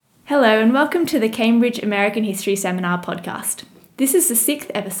Hello and welcome to the Cambridge American History Seminar podcast. This is the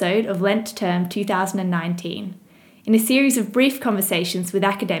 6th episode of Lent Term 2019, in a series of brief conversations with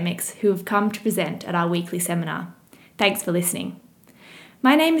academics who have come to present at our weekly seminar. Thanks for listening.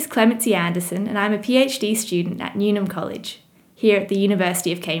 My name is Clemency Anderson and I'm a PhD student at Newnham College, here at the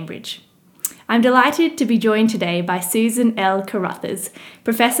University of Cambridge. I'm delighted to be joined today by Susan L. Carruthers,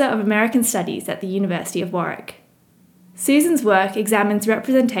 Professor of American Studies at the University of Warwick. Susan's work examines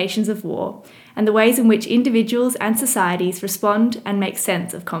representations of war and the ways in which individuals and societies respond and make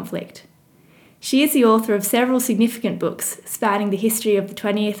sense of conflict. She is the author of several significant books spanning the history of the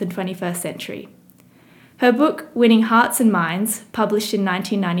 20th and 21st century. Her book, Winning Hearts and Minds, published in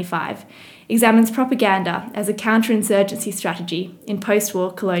 1995, examines propaganda as a counterinsurgency strategy in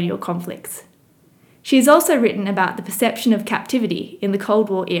post-war colonial conflicts. She has also written about the perception of captivity in the Cold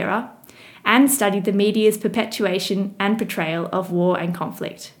War era and studied the media's perpetuation and portrayal of war and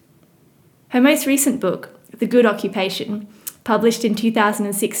conflict. Her most recent book, The Good Occupation, published in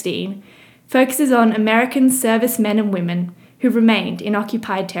 2016, focuses on American servicemen and women who remained in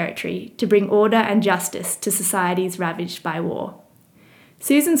occupied territory to bring order and justice to societies ravaged by war.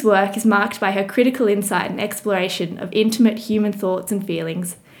 Susan's work is marked by her critical insight and exploration of intimate human thoughts and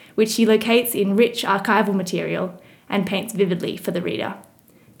feelings, which she locates in rich archival material and paints vividly for the reader.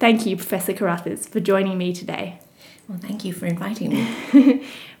 Thank you, Professor Carruthers, for joining me today. Well, thank you for inviting me.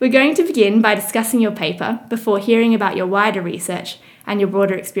 We're going to begin by discussing your paper before hearing about your wider research and your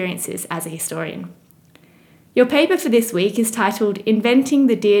broader experiences as a historian. Your paper for this week is titled Inventing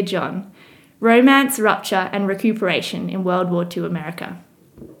the Dear John: Romance, Rupture and Recuperation in World War II America.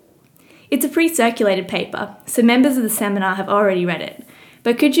 It's a pre-circulated paper, so members of the seminar have already read it,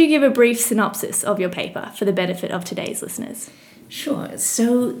 but could you give a brief synopsis of your paper for the benefit of today's listeners? Sure.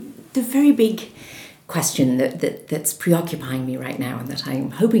 So the very big question that's preoccupying me right now and that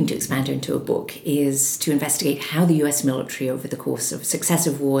I'm hoping to expand into a book is to investigate how the US military over the course of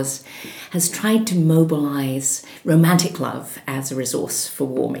successive wars has tried to mobilize romantic love as a resource for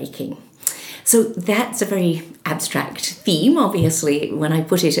war making. So that's a very abstract theme, obviously, when I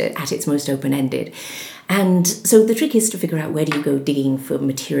put it at its most open-ended. And so the trick is to figure out where do you go digging for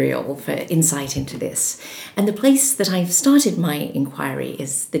material, for insight into this. And the place that I've started my inquiry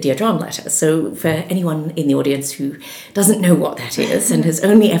is the Dear John letter. So for anyone in the audience who doesn't know what that is and has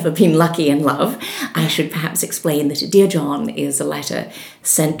only ever been lucky in love, I should perhaps explain that a Dear John is a letter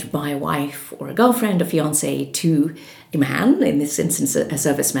sent by a wife or a girlfriend, a fiancé, to a man, in this instance a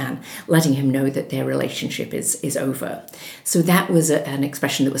serviceman, letting him know that their relationship is over. So that was an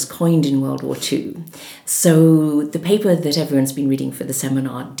expression that was coined in World War II. So the paper that everyone's been reading for the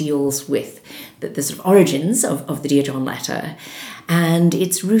seminar deals with the sort of origins of the Dear John letter, and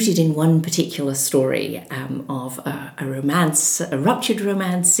it's rooted in one particular story of a romance, a ruptured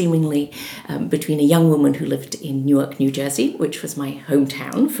romance, seemingly, between a young woman who lived in Newark, New Jersey, which was my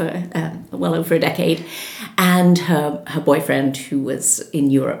hometown for well over a decade, and her boyfriend who was in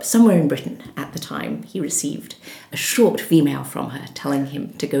Europe, somewhere in Britain at the time. He received a short email from her telling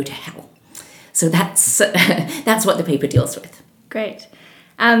him to go to hell. So that's what the paper deals with. Great.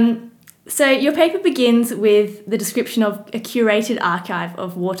 So your paper begins with the description of a curated archive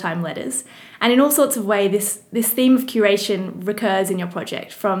of wartime letters. And in all sorts of ways, this theme of curation recurs in your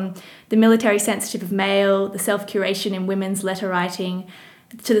project, from the military censorship of mail, the self-curation in women's letter writing,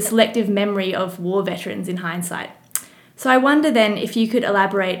 to the selective memory of war veterans in hindsight. So I wonder then if you could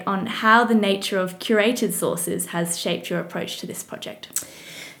elaborate on how the nature of curated sources has shaped your approach to this project.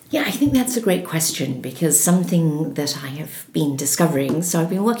 Yeah, I think that's a great question, because something that I have been discovering, so I've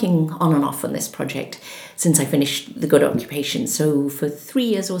been working on and off on this project since I finished The Good Occupation. So for 3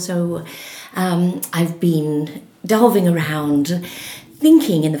 years or so, I've been delving around,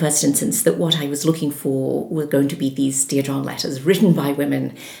 thinking in the first instance that what I was looking for were going to be these Dear John letters written by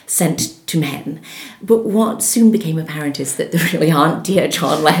women sent to men. But what soon became apparent is that there really aren't Dear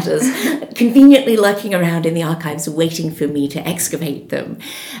John letters conveniently lurking around in the archives waiting for me to excavate them.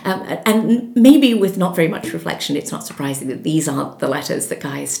 And maybe with not very much reflection, it's not surprising that these aren't the letters that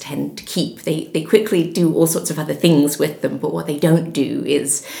guys tend to keep. They quickly do all sorts of other things with them, but what they don't do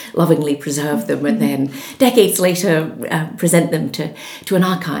is lovingly preserve them and then decades later present them to an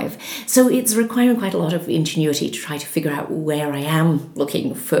archive. So it's requiring quite a lot of ingenuity to try to figure out where I am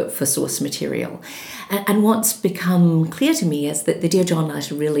looking for source material. And what's become clear to me is that the Dear John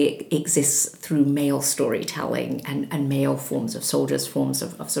letter really exists through male storytelling and male forms of soldiers, forms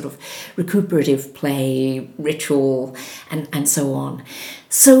of sort of recuperative play, ritual, and so on.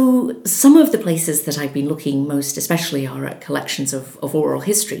 So some of the places that I've been looking most especially are at collections of oral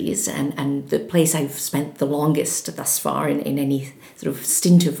histories, and the place I've spent the longest thus far in any sort of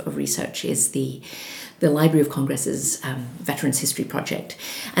stint of research is the Library of Congress's Veterans History Project.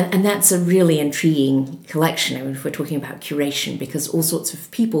 And that's a really intriguing collection, I mean, if we're talking about curation, because all sorts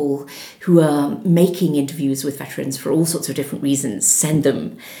of people who are making interviews with veterans for all sorts of different reasons send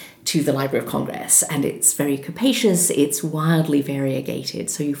them to the Library of Congress. And it's very capacious, it's wildly variegated,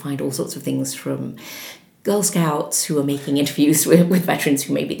 so you find all sorts of things from Girl Scouts who are making interviews with veterans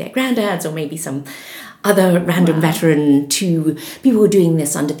who may be their granddads or maybe some other random veteran, to people who are doing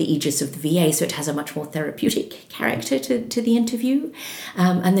this under the aegis of the VA, so it has a much more therapeutic character to the interview.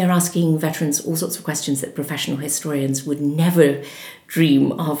 And they're asking veterans all sorts of questions that professional historians would never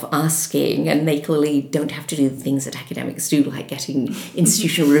dream of asking, and they clearly don't have to do the things that academics do, like getting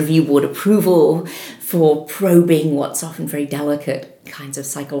Institutional Review Board approval for probing what's often very delicate kinds of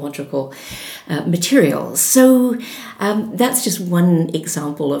psychological materials. So that's just one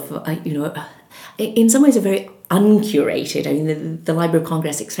example of, in some ways a very uncurated. I mean, the Library of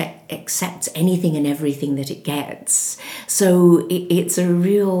Congress accepts anything and everything that it gets. So it's a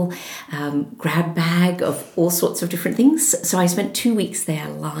real grab bag of all sorts of different things. So I spent 2 weeks there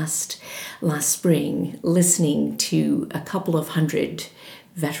last spring listening to a couple of hundred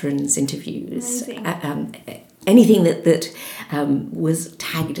veterans interviews. Anything that was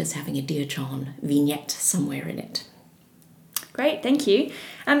tagged as having a Dear John vignette somewhere in it. Great, thank you.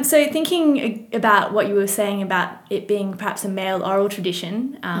 So thinking about what you were saying about it being perhaps a male oral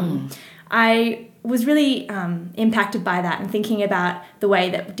tradition, I was really impacted by that and thinking about the way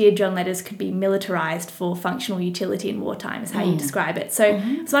that Dear John letters could be militarised for functional utility in wartime, is how you describe it. So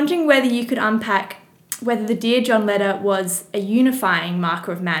I was wondering whether you could unpack whether the Dear John letter was a unifying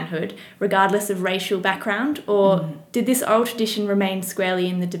marker of manhood, regardless of racial background, or did this oral tradition remain squarely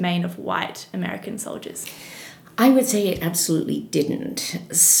in the domain of white American soldiers? I would say it absolutely didn't.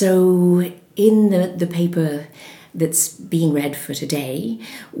 So in the paper that's being read for today,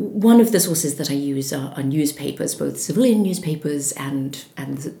 one of the sources that I use are newspapers, both civilian newspapers and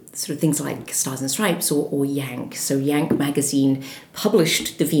sort of things like Stars and Stripes or Yank. So Yank magazine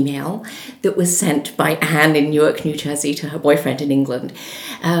published the female that was sent by Anne in Newark, New Jersey to her boyfriend in England.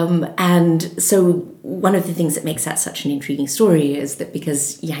 And so one of the things that makes that such an intriguing story is that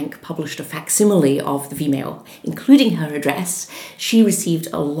because Yank published a facsimile of the female, including her address, she received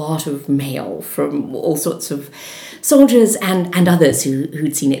a lot of mail from all sorts of soldiers and others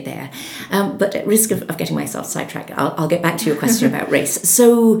who'd seen it there. But at risk of getting myself sidetracked, I'll get back to your question about race.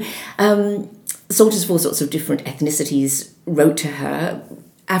 So soldiers of all sorts of different ethnicities wrote to her.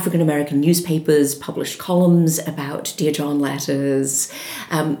 African-American newspapers published columns about Dear John letters.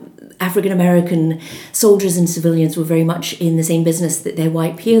 African-American soldiers and civilians were very much in the same business that their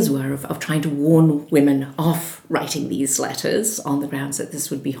white peers were, of trying to warn women off writing these letters on the grounds that this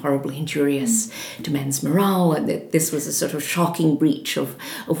would be horribly injurious to men's morale and that this was a sort of shocking breach of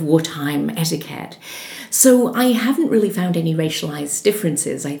wartime etiquette. So I haven't really found any racialized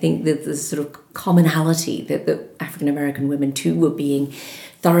differences. I think that there's sort of commonality that African-American women too were being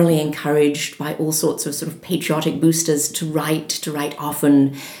thoroughly encouraged by all sorts of sort of patriotic boosters to write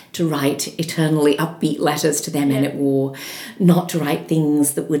often, to write eternally upbeat letters to their men at war, not to write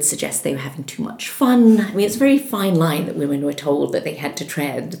things that would suggest they were having too much fun. I mean, it's a very fine line that women were told that they had to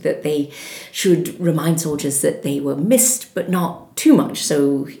tread, that they should remind soldiers that they were missed, but not too much.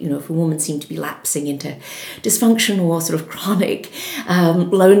 So, if a woman seemed to be lapsing into dysfunction or sort of chronic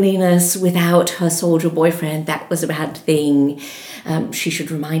loneliness without her soldier boyfriend, that was a bad thing. She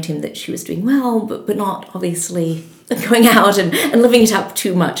should remind him that she was doing well, but not obviously going out and living it up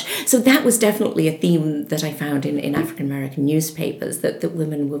too much. So that was definitely a theme that I found in African-American newspapers, that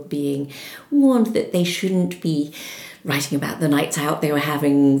women were being warned that they shouldn't be writing about the nights out they were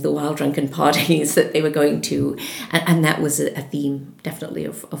having, the wild drunken parties that they were going to. And that was a theme definitely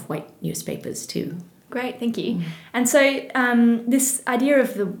of white newspapers too. Great, thank you. And so this idea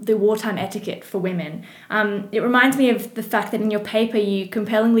of the wartime etiquette for women, it reminds me of the fact that in your paper you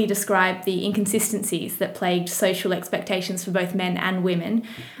compellingly describe the inconsistencies that plagued social expectations for both men and women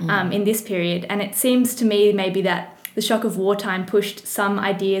in this period. And it seems to me maybe that the shock of wartime pushed some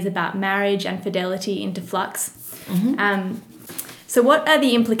ideas about marriage and fidelity into flux. So what are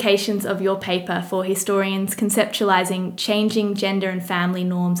the implications of your paper for historians conceptualising changing gender and family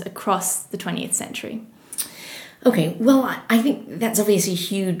norms across the 20th century? Okay, well, I think that's obviously a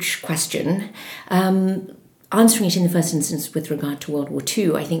huge question. answering it in the first instance with regard to World War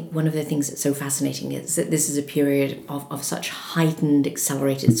II, I think one of the things that's so fascinating is that this is a period of such heightened,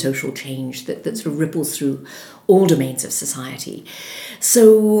 accelerated social change that sort of ripples through all domains of society.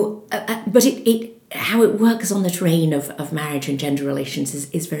 So, but how it works on the terrain of marriage and gender relations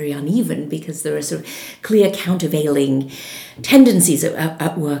is very uneven, because there are sort of clear countervailing tendencies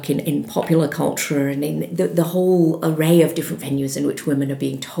at work in popular culture and in the whole array of different venues in which women are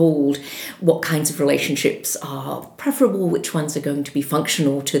being told what kinds of relationships are preferable, which ones are going to be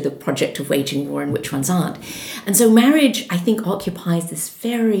functional to the project of waging war and which ones aren't. And so marriage, I think, occupies this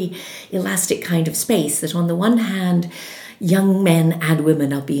very elastic kind of space that on the one hand, young men and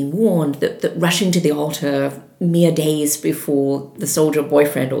women are being warned that rushing to the altar mere days before the soldier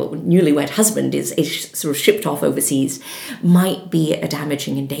boyfriend or newlywed husband is sort of shipped off overseas might be a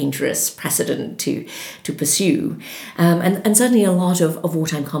damaging and dangerous precedent to pursue. And certainly a lot of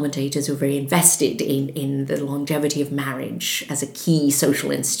wartime commentators who are very invested in the longevity of marriage as a key social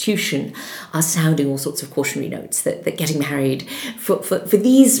institution are sounding all sorts of cautionary notes that getting married for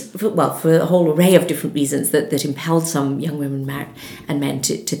a whole array of different reasons that impelled some young women and men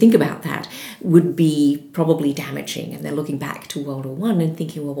to think about that would be probably damaging. And they're looking back to World War I and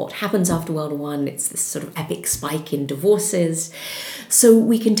thinking, well, what happens after World War I? It's this sort of epic spike in divorces. So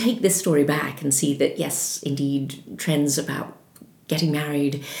we can take this story back and see that, yes, indeed, trends about getting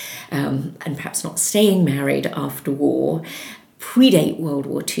married and perhaps not staying married after war predate World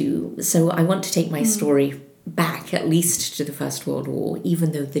War II. So I want to take my story back at least to the First World War,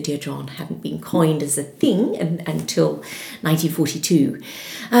 even though the Dear John hadn't been coined as a thing until 1942.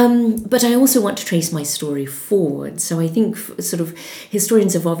 But I also want to trace my story forward. So I think sort of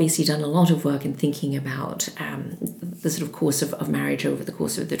historians have obviously done a lot of work in thinking about the sort of course of marriage over the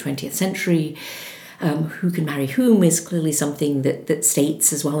course of the 20th century. Who can marry whom is clearly something that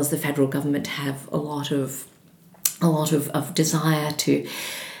states as well as the federal government have a lot of desire to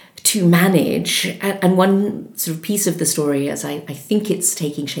manage. And one sort of piece of the story, as I think it's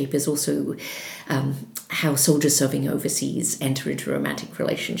taking shape, is also how soldiers serving overseas enter into romantic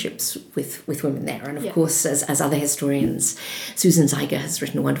relationships with women there. And of course, as other historians, Susan Zeiger has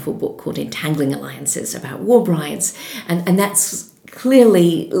written a wonderful book called Entangling Alliances about war brides. And that's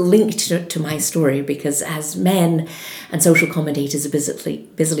clearly linked to my story, because as men and social commentators are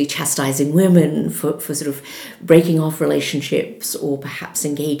busily chastising women for sort of breaking off relationships or perhaps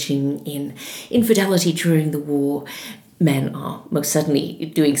engaging in infidelity during the war, men are most certainly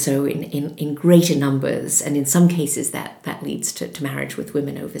doing so in greater numbers, and in some cases that leads to marriage with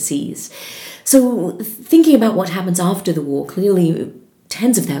women overseas. So thinking about what happens after the war, clearly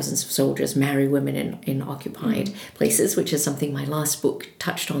tens of thousands of soldiers marry women in occupied places, which is something my last book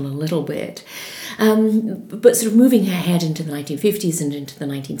touched on a little bit. But sort of moving ahead into the 1950s and into the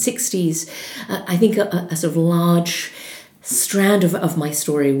 1960s, I think a sort of large strand of my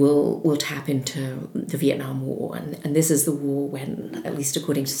story will tap into the Vietnam War, and this is the war when, at least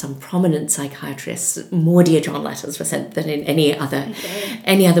according to some prominent psychiatrists, more Dear John letters were sent than in any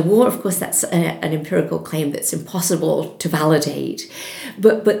other war. Of course, that's an empirical claim that's impossible to validate,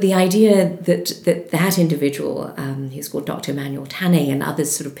 but the idea that individual, he's called Dr. Emmanuel Tané, and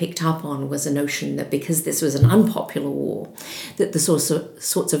others sort of picked up on, was a notion that because this was an unpopular war, that the sorts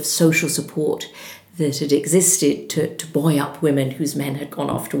of social support that had existed to buoy up women whose men had gone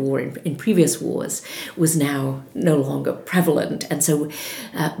off to war in previous wars was now no longer prevalent. And so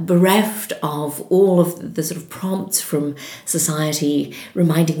bereft of all of the sort of prompts from society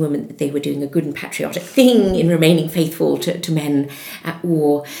reminding women that they were doing a good and patriotic thing in remaining faithful to men at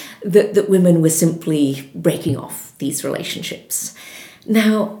war, that women were simply breaking off these relationships.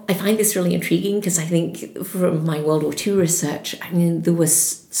 Now, I find this really intriguing because I think from my World War II research, I mean, there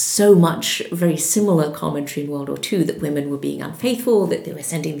was so much very similar commentary in World War II that women were being unfaithful, that they were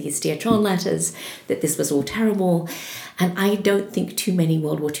sending these Dear John letters, that this was all terrible. And I don't think too many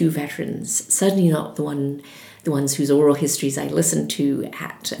World War II veterans, certainly not the ones whose oral histories I listened to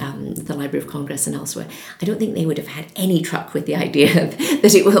at the Library of Congress and elsewhere, I don't think they would have had any truck with the idea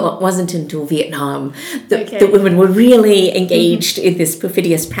that it wasn't until Vietnam that women were really engaged in this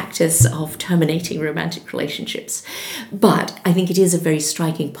perfidious practice of terminating romantic relationships. But I think it is a very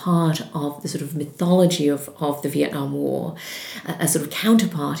striking part of the sort of mythology of the Vietnam War, a sort of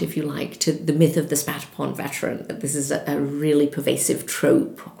counterpart, if you like, to the myth of the spat-upon veteran. This is a really pervasive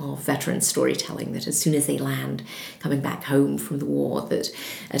trope of veteran storytelling, that as soon as they land coming back home from the war, that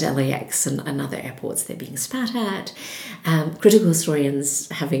at LAX and other airports they're being spat at. Critical historians,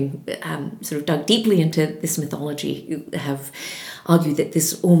 having sort of dug deeply into this mythology, have argued that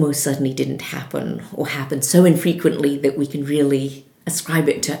this almost certainly didn't happen, or happened so infrequently that we can really ascribe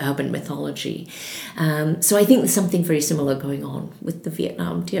it to urban mythology. So I think there's something very similar going on with the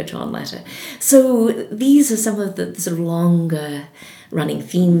Vietnam Dear John letter. So these are some of the sort of longer running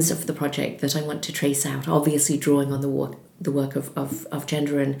themes of the project that I want to trace out, obviously drawing on the work of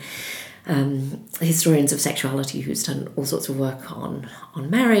gender and historians of sexuality who's done all sorts of work on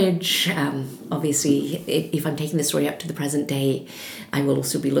marriage. Obviously, if I'm taking the story up to the present day, I will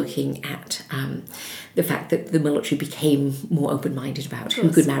also be looking at the fact that the military became more open-minded about who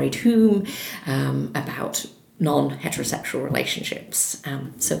could marry whom, about non-heterosexual relationships.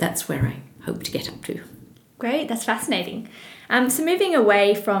 So that's where I hope to get up to. Great, that's fascinating. So moving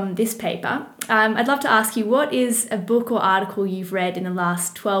away from this paper, I'd love to ask you, what is a book or article you've read in the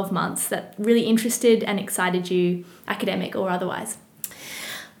last 12 months that really interested and excited you, academic or otherwise?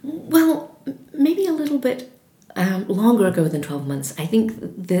 Well, maybe a little bit longer ago than 12 months. I think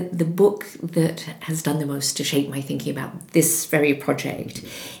the book that has done the most to shape my thinking about this very project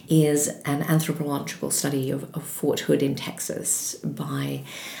is an anthropological study of Fort Hood in Texas by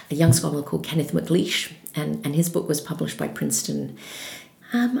a young scholar called Kenneth McLeish. And his book was published by Princeton,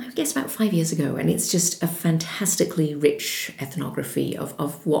 I guess about 5 years ago. And it's just a fantastically rich ethnography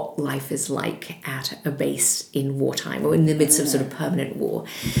of what life is like at a base in wartime or in the midst of sort of permanent war.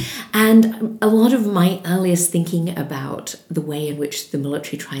 And a lot of my earliest thinking about the way in which the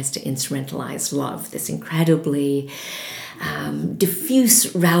military tries to instrumentalize love, this incredibly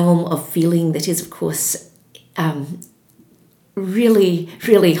diffuse realm of feeling that is, of course, really,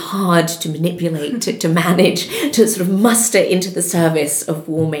 really hard to manipulate, to manage, to sort of muster into the service of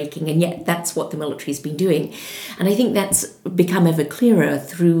war making, and yet that's what the military's been doing. And I think that's become ever clearer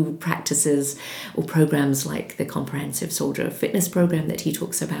through practices or programs like the Comprehensive Soldier Fitness Program that he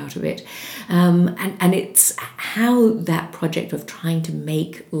talks about a bit. And it's how that project of trying to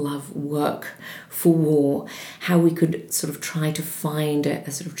make love work for war, how we could sort of try to find a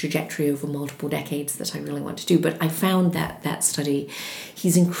sort of trajectory over multiple decades that I really want to do. But I found that study,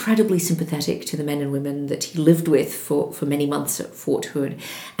 he's incredibly sympathetic to the men and women that he lived with for many months at Fort Hood.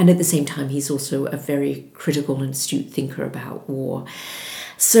 And at the same time, he's also a very critical and astute thinker about war.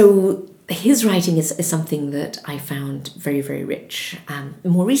 So his writing is something that I found very, very rich.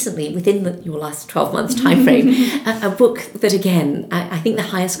 More recently, within your last 12 months time frame, a book that, again, I think the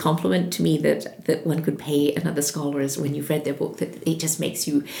highest compliment to me that one could pay another scholar is when you've read their book, that it just makes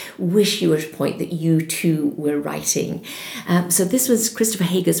you wish you were at a point that you too were writing. So this was Christopher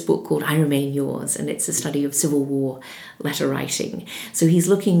Hager's book called I Remain Yours, and it's a study of Civil War letter writing. So he's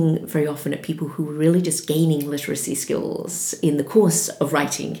looking very often at people who were really just gaining literacy skills in the course of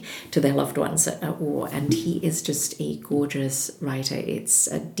writing to their loved ones at war, and he is just a gorgeous writer. It's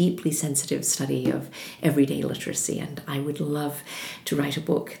a deeply sensitive study of everyday literacy, and I would love to write a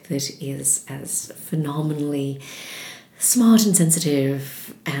book that is as phenomenally smart and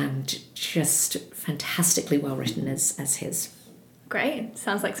sensitive and just fantastically well written as his. Great.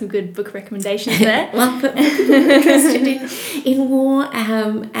 Sounds like some good book recommendations there. Well, for people interested in war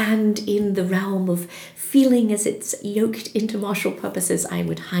and in the realm of feeling as it's yoked into martial purposes, I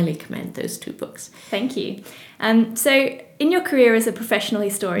would highly commend those two books. Thank you. So in your career as a professional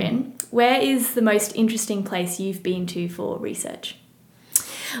historian, where is the most interesting place you've been to for research?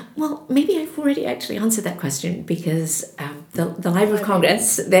 Well, maybe I've already actually answered that question, because the Library of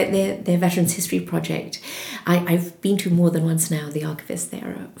Congress, their Veterans History Project, I've been to more than once now. The archivists there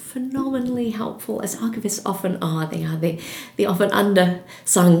are phenomenally helpful, as archivists often are. They are the often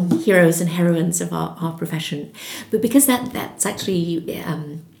undersung heroes and heroines of our profession. But because that's actually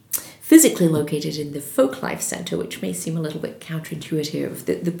physically located in the Folklife Centre, which may seem a little bit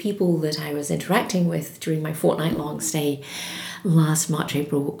counterintuitive, the people that I was interacting with during my fortnight-long stay last March,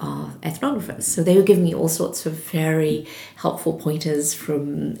 April are ethnographers. So they were giving me all sorts of very helpful pointers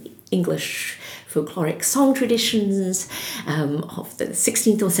from English folkloric song traditions of the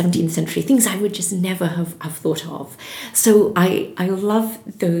 16th or 17th century, things I would just never have thought of. So I love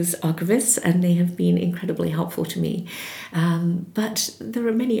those archivists, and they have been incredibly helpful to me. But there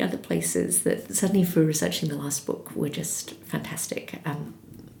are many other places that, certainly for researching the last book, were just fantastic.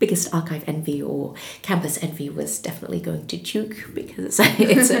 Biggest archive envy or campus envy was definitely going to Duke, because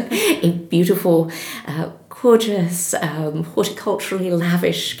it's a beautiful, gorgeous, horticulturally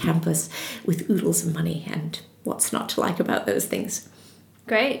lavish campus with oodles of money, and what's not to like about those things.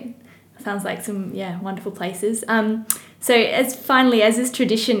 Great. Sounds like some, wonderful places. So as is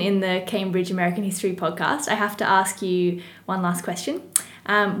tradition in the Cambridge American History podcast, I have to ask you one last question.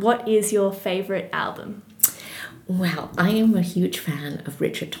 What is your favourite album? Well, I am a huge fan of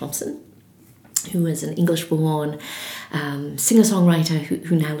Richard Thompson. who is an English-born singer-songwriter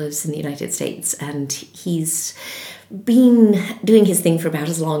who now lives in the United States, and he's been doing his thing for about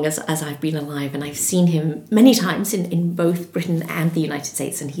as long as I've been alive, and I've seen him many times in both Britain and the United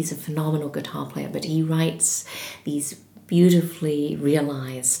States, and he's a phenomenal guitar player, but he writes these beautifully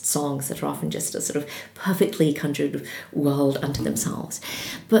realized songs that are often just a sort of perfectly conjured world unto themselves.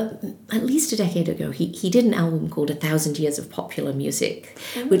 But at least a decade ago, he did an album called 1,000 Years of Popular Music,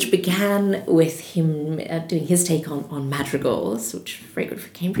 which began with him doing his take on madrigals, which is very good for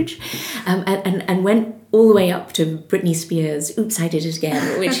Cambridge, and went all the way up to Britney Spears' Oops, I Did It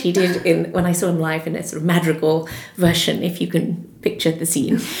Again, which he did when I saw him live in a sort of madrigal version, if you can picture the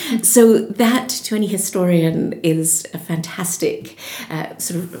scene. So that, to any historian, is a fantastic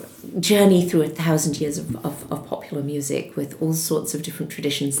sort of journey through 1,000 years of popular music, with all sorts of different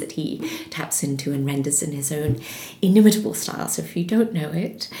traditions that he taps into and renders in his own inimitable style. So if you don't know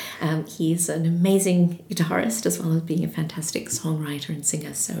it, he's an amazing guitarist as well as being a fantastic songwriter and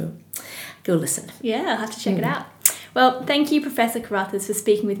singer. So go listen. Yeah, I'll have to check it out. Well, thank you, Professor Carruthers, for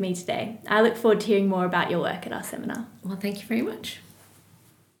speaking with me today. I look forward to hearing more about your work at our seminar. Well, thank you very much.